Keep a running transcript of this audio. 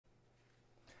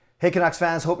Hey Canucks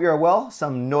fans, hope you're well.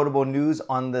 Some notable news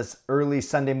on this early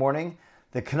Sunday morning.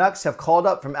 The Canucks have called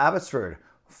up from Abbotsford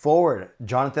forward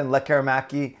Jonathan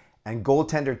Lekkerimaki and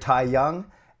goaltender Ty Young,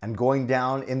 and going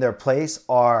down in their place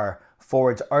are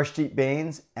forwards Arshdeep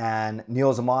Bains and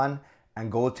Nils and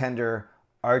goaltender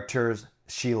Artūrs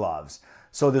Šilovs.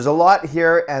 So there's a lot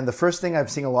here, and the first thing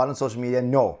I've seen a lot on social media,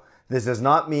 no, this does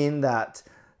not mean that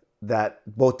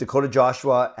both Dakota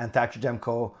Joshua and Thatcher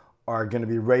Demko are going to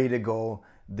be ready to go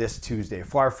this Tuesday.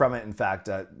 Far from it, in fact.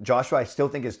 Joshua, I still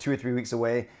think, is 2 or 3 weeks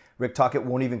away. Rick Tocchet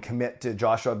won't even commit to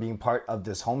Joshua being part of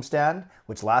this homestand,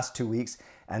 which lasts 2 weeks.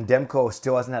 And Demko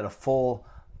still hasn't had a full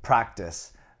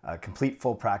practice, complete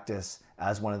full practice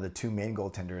as one of the two main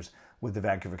goaltenders with the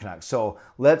Vancouver Canucks. So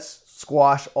let's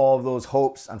squash all of those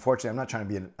hopes. Unfortunately, I'm not trying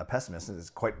to be a pessimist.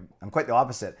 I'm quite the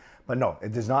opposite. But no,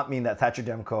 it does not mean that Thatcher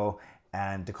Demko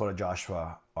and Dakota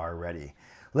Joshua are ready.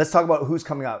 Let's talk about who's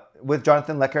coming up. With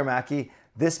Jonathan Lekkerimaki,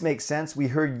 this makes sense. We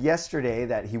heard yesterday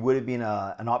that he would have been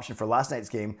an option for last night's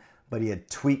game, but he had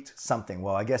tweaked something.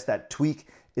 Well, I guess that tweak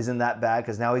isn't that bad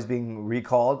because now he's being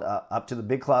recalled up to the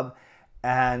big club,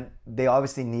 and they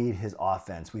obviously need his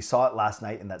offense. We saw it last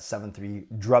night in that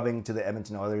 7-3 drubbing to the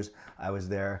Edmonton Oilers. I was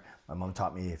there. My mom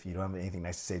taught me if you don't have anything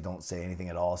nice to say, don't say anything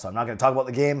at all. So I'm not going to talk about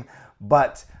the game,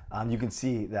 but you can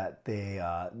see that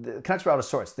the Canucks were out of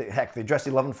sorts. They dressed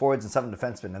 11 forwards and 7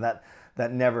 defensemen, and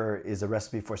that never is a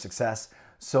recipe for success.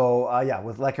 So yeah,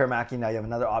 with Lekkerimaki now you have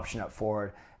another option up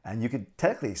forward, and you could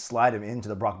technically slide him into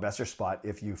the Brock Besser spot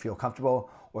if you feel comfortable,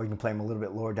 or you can play him a little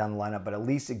bit lower down the lineup, but at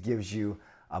least it gives you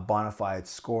a bona fide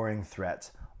scoring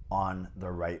threat on the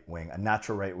right wing, a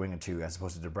natural right winger too, as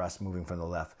opposed to DeBrusk moving from the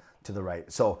left to the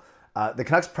right. So the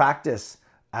Canucks practice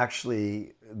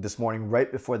actually this morning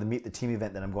right before the Meet the Team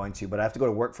event that I'm going to, but I have to go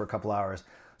to work for a couple hours.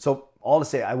 So all to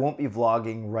say, I won't be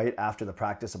vlogging right after the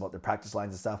practice about the practice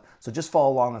lines and stuff. So just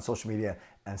follow along on social media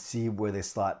and see where they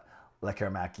slot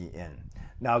Lekkerimaki in.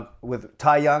 Now with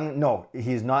Ty Young, no,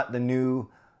 he's not the new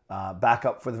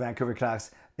backup for the Vancouver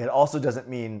Canucks. It also doesn't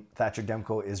mean Thatcher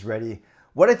Demko is ready.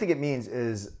 What I think it means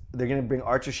is they're going to bring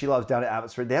Artūrs Šilovs down to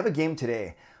Abbotsford. They have a game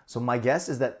today. So my guess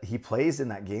is that he plays in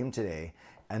that game today,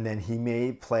 and then he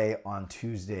may play on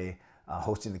Tuesday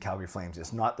hosting the Calgary Flames.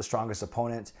 It's not the strongest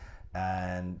opponent,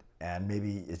 and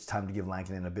maybe it's time to give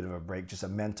Lankinen a bit of a break, just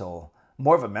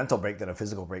more of a mental break than a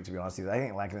physical break, to be honest with you. I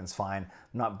think Lankinen's fine.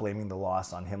 I'm not blaming the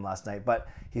loss on him last night, but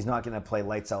he's not going to play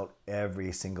lights out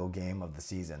every single game of the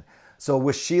season. So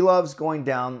with Šilovs going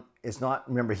down, it's not,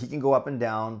 remember, he can go up and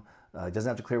down. He doesn't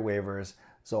have to clear waivers.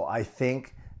 So I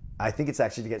think it's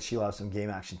actually to get Šilovs some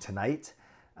game action tonight.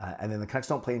 And then the Canucks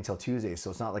don't play until Tuesday, so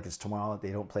it's not like it's tomorrow.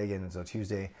 They don't play again until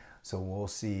Tuesday. So we'll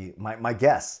see. My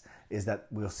guess is that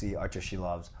we'll see Artūrs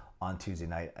Šilovs on Tuesday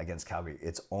night against Calgary.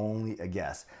 It's only a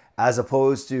guess. As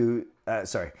opposed to,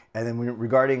 and then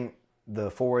regarding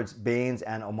the forwards, Bains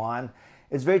and Åman,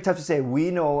 it's very tough to say. We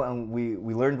know, and we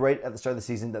learned right at the start of the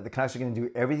season, that the Canucks are going to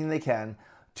do everything they can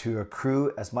to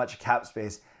accrue as much cap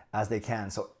space as they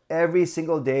can. So every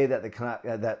single day that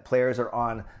that players are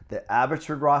on the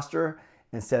Abbotsford roster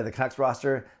instead of the Canucks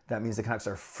roster, that means the Canucks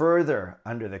are further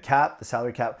under the cap, the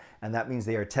salary cap, and that means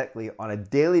they are technically on a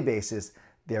daily basis,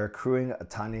 they're accruing a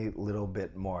tiny little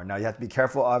bit more. Now you have to be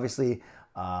careful, obviously.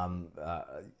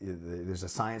 There's a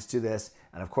science to this,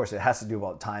 and of course it has to do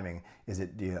about timing.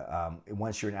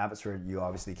 Once you're in Abbotsford, you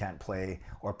obviously can't play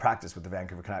or practice with the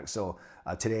Vancouver Canucks. So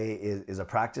today is a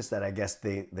practice that I guess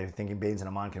they're thinking Bains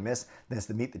and Åman can miss. Then it's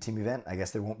the Meet the Team event. I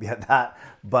guess they won't be at that,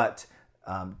 but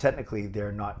technically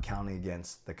they're not counting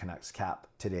against the Canucks cap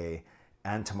today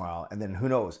and tomorrow. And then who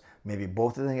knows, maybe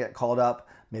both of them get called up,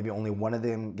 maybe only one of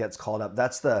them gets called up.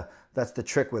 That's the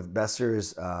trick with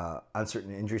Besser's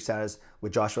uncertain injury status,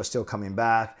 with Joshua still coming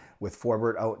back, with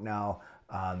Forbert out now.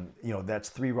 That's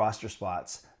 3 roster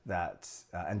spots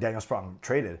and Daniel Sprong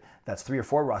traded. That's 3 or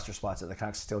 4 roster spots that the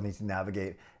Canucks still need to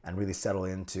navigate and really settle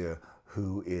into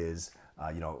who is,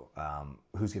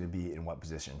 who's going to be in what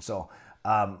position. So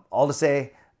all to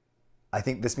say, I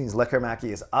think this means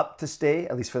Lekkerimaki is up to stay,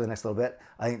 at least for the next little bit.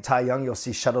 I think Ty Young, you'll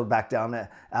see shuttled back down to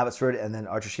Abbotsford, and then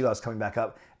Artūrs Šilovs coming back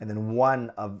up, and then one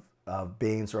of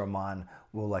Bains or Åman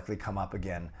will likely come up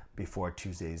again before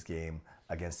Tuesday's game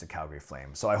against the Calgary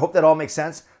Flames. So I hope that all makes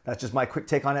sense. That's just my quick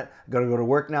take on it. I'm going to go to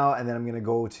work now, and then I'm going to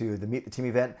go to the Meet the Team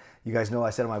event. You guys know I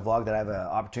said in my vlog that I have an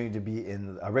opportunity to be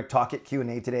in a Rick Tocchet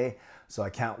Q&A today, so I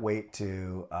can't wait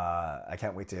to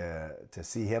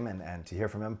see him and to hear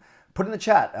from him. Put in the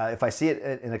chat if I see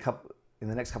it in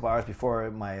the next couple hours before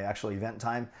my actual event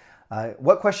time.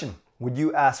 What question would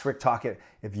you ask Rick Tocchet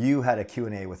if you had a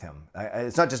Q&A with him?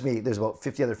 It's not just me. There's about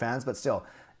 50 other fans, but still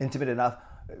intimate enough.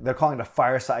 They're calling it a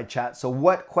fireside chat. So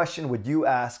what question would you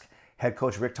ask head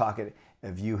coach Rick Tocchet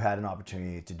if you had an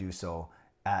opportunity to do so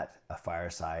at a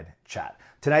fireside chat.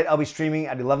 Tonight I'll be streaming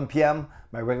at 11 p.m.,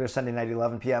 my regular Sunday night at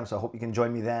 11 p.m., so I hope you can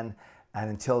join me then. And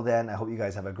until then, I hope you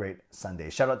guys have a great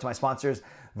Sunday. Shout out to my sponsors,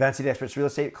 Vanity Experts Real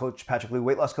Estate, Coach Patrik Allvin,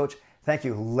 Weight Loss Coach. Thank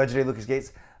you, legendary Lucas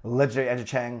Gates, legendary Andrew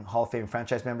Chang, Hall of Fame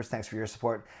franchise members. Thanks for your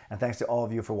support. And thanks to all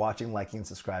of you for watching, liking, and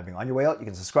subscribing. On your way out, you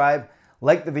can subscribe,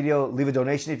 like the video, leave a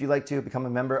donation if you'd like to, become a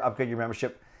member, upgrade your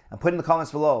membership, and put in the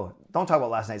comments below. Don't talk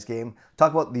about last night's game.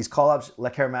 Talk about these call-ups,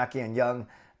 Lekkerimaki and Young,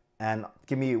 and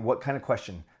give me what kind of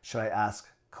question should I ask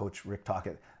Coach Rick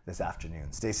Tocchet this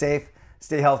afternoon. Stay safe,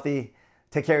 stay healthy,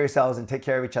 take care of yourselves, and take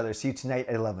care of each other. See you tonight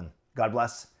at 11. God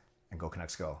bless, and go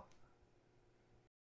Canucks go.